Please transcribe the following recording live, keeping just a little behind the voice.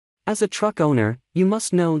As a truck owner, you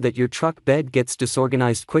must know that your truck bed gets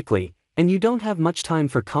disorganized quickly, and you don't have much time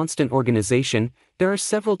for constant organization. There are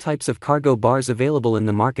several types of cargo bars available in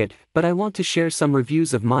the market, but I want to share some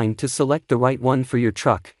reviews of mine to select the right one for your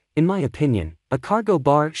truck. In my opinion, a cargo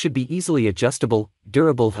bar should be easily adjustable,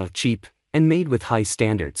 durable, cheap, and made with high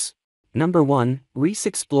standards. Number 1, Reese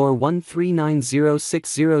Explorer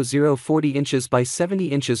 1390600 40 inches by 70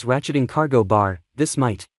 inches ratcheting cargo bar. This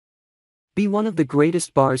might be one of the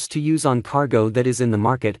greatest bars to use on cargo that is in the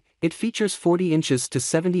market. It features 40 inches to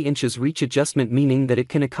 70 inches reach adjustment, meaning that it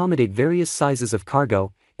can accommodate various sizes of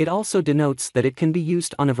cargo. It also denotes that it can be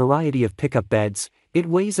used on a variety of pickup beds. It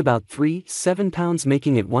weighs about 3.7 pounds,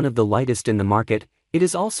 making it one of the lightest in the market. It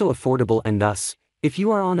is also affordable, and thus, if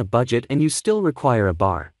you are on a budget and you still require a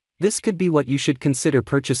bar, this could be what you should consider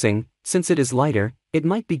purchasing. Since it is lighter, it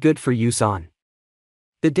might be good for use on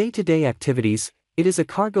the day-to-day activities. It is a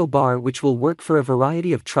cargo bar which will work for a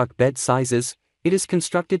variety of truck bed sizes. It is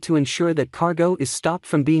constructed to ensure that cargo is stopped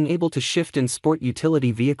from being able to shift in sport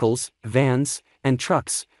utility vehicles, vans, and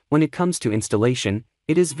trucks. When it comes to installation,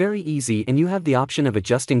 it is very easy and you have the option of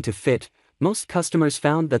adjusting to fit. Most customers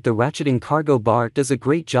found that the ratcheting cargo bar does a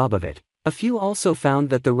great job of it. A few also found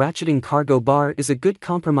that the ratcheting cargo bar is a good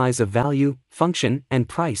compromise of value, function, and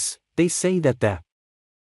price. They say that the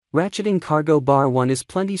ratcheting cargo bar one is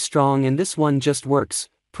plenty strong and this one just works.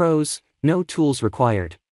 Pros: no tools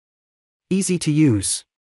required. Easy to use.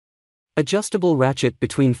 Adjustable ratchet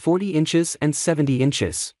between 40 inches and 70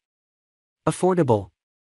 inches. Affordable.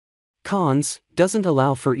 Cons: doesn't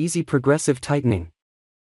allow for easy progressive tightening.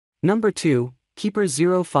 Number 2, Keeper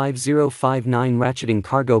 05059 ratcheting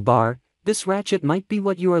cargo bar. This ratchet might be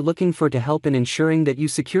what you are looking for to help in ensuring that you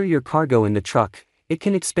secure your cargo in the truck. It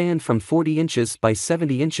can expand from 40 inches by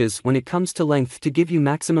 70 inches when it comes to length to give you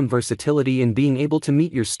maximum versatility in being able to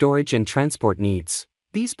meet your storage and transport needs.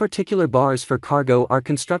 These particular bars for cargo are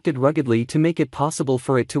constructed ruggedly to make it possible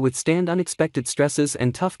for it to withstand unexpected stresses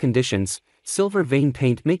and tough conditions. Silver vein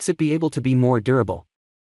paint makes it be able to be more durable,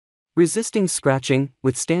 resisting scratching,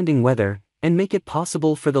 withstanding weather, and make it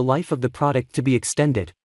possible for the life of the product to be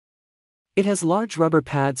extended. It has large rubber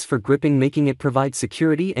pads for gripping, making it provide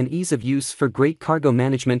security and ease of use for great cargo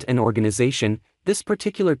management and organization. This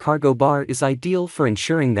particular cargo bar is ideal for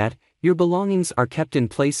ensuring that your belongings are kept in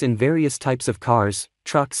place in various types of cars,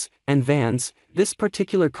 trucks, and vans. This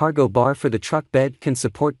particular cargo bar for the truck bed can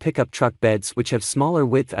support pickup truck beds which have smaller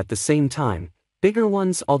width at the same time. Bigger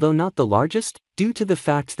ones, although not the largest, due to the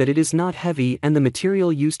fact that it is not heavy and the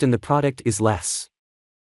material used in the product is less.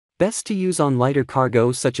 Best to use on lighter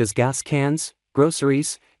cargo such as gas cans,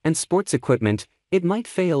 groceries, and sports equipment. It might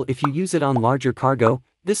fail if you use it on larger cargo.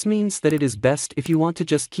 This means that it is best if you want to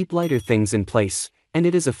just keep lighter things in place, and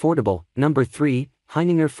it is affordable. Number 3,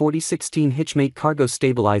 Heininger 4016 Hitchmate Cargo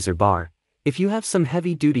Stabilizer Bar. If you have some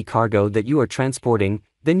heavy-duty cargo that you are transporting,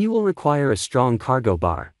 then you will require a strong cargo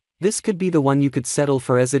bar. This could be the one you could settle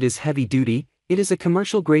for as it is heavy-duty. It is a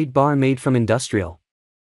commercial-grade bar made from industrial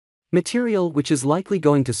material which is likely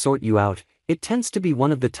going to sort you out. It tends to be one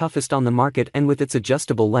of the toughest on the market, and with its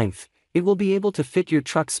adjustable length, it will be able to fit your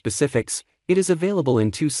truck's specifics. It is available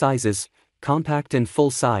in 2 sizes, compact and full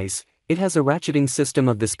size. It has a ratcheting system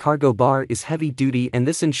of this cargo bar is heavy duty, and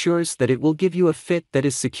this ensures that it will give you a fit that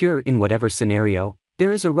is secure in whatever scenario.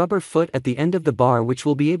 There is a rubber foot at the end of the bar which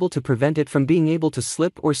will be able to prevent it from being able to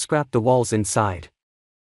slip or scrap the walls inside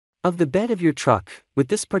of the bed of your truck. With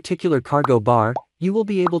this particular cargo bar, you will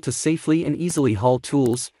be able to safely and easily haul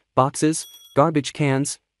tools, boxes, garbage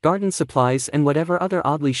cans, garden supplies, and whatever other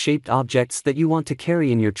oddly shaped objects that you want to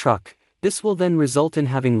carry in your truck. This will then result in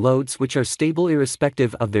having loads which are stable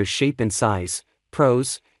irrespective of their shape and size.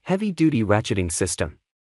 Pros: heavy-duty ratcheting system.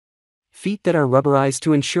 Feet that are rubberized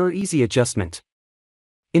to ensure easy adjustment.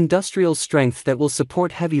 Industrial strength that will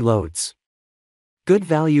support heavy loads. Good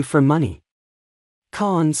value for money.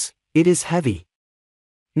 Cons: it is heavy.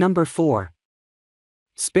 Number 4.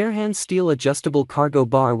 Sparehand Steel Adjustable Cargo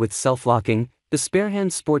Bar with Self-Locking. The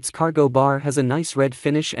Sparehand Sports Cargo Bar has a nice red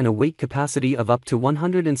finish and a weight capacity of up to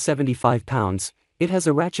 175 pounds. It has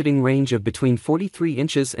a ratcheting range of between 43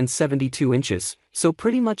 inches and 72 inches, so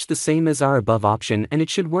pretty much the same as our above option, and it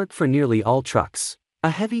should work for nearly all trucks.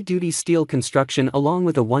 A heavy-duty steel construction along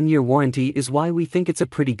with a 1-year warranty is why we think it's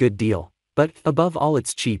a pretty good deal. But, above all,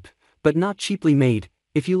 it's cheap, but not cheaply made.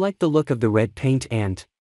 If you like the look of the red paint and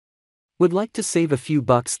would like to save a few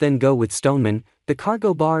bucks, then go with Stoneman. The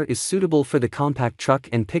cargo bar is suitable for the compact truck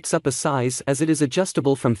and picks up a size as it is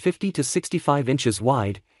adjustable from 50 to 65 inches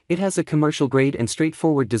wide. It has a commercial grade and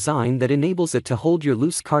straightforward design that enables it to hold your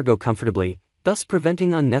loose cargo comfortably. thus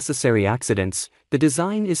preventing unnecessary accidents. The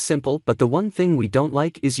design is simple, but the one thing we don't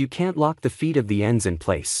like is you can't lock the feet of the ends in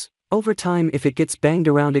place. Over time, if it gets banged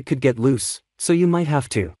around, it could get loose, so you might have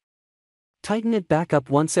to tighten it back up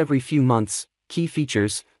once every few months. Key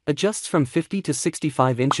features: adjusts from 50 to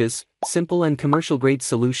 65 inches, simple and commercial grade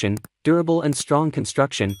solution, durable and strong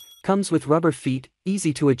construction, comes with rubber feet,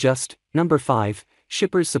 easy to adjust. Number 5,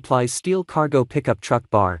 Shippers Supplies Steel Cargo Pickup Truck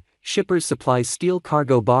Bar. Shippers Supplies Steel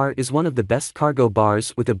Cargo Bar is one of the best cargo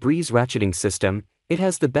bars with a breeze ratcheting system. It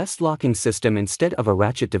has the best locking system instead of a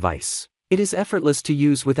ratchet device. It is effortless to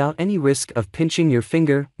use without any risk of pinching your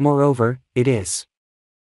finger. Moreover, it is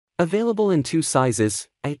available in 2 sizes,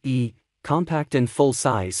 i.e., compact and full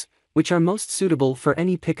size, which are most suitable for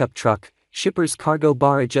any pickup truck. Shippers Cargo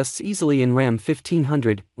Bar adjusts easily in Ram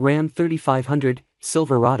 1500, Ram 3500,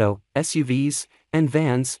 Silverado, SUVs, and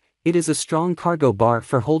vans. It is a strong cargo bar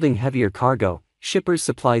for holding heavier cargo. Shippers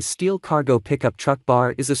Supplies Steel Cargo Pickup Truck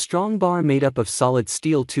Bar is a strong bar made up of solid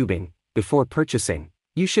steel tubing. Before purchasing,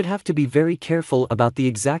 you should have to be very careful about the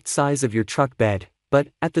exact size of your truck bed, but,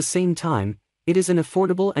 at the same time, it is an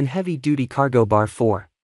affordable and heavy-duty cargo bar for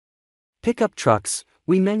pickup trucks.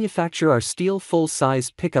 We manufacture our steel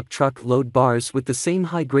full-size pickup truck load bars with the same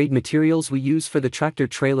high-grade materials we use for the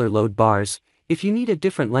tractor-trailer load bars. If you need a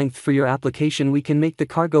different length for your application, we can make the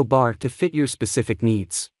cargo bar to fit your specific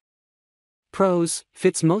needs. Pros: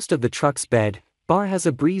 fits most of the truck's bed. Bar has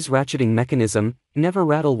a breeze ratcheting mechanism, never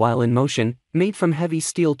rattle while in motion, made from heavy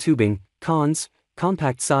steel tubing. Cons: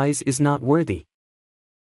 compact size is not worthy.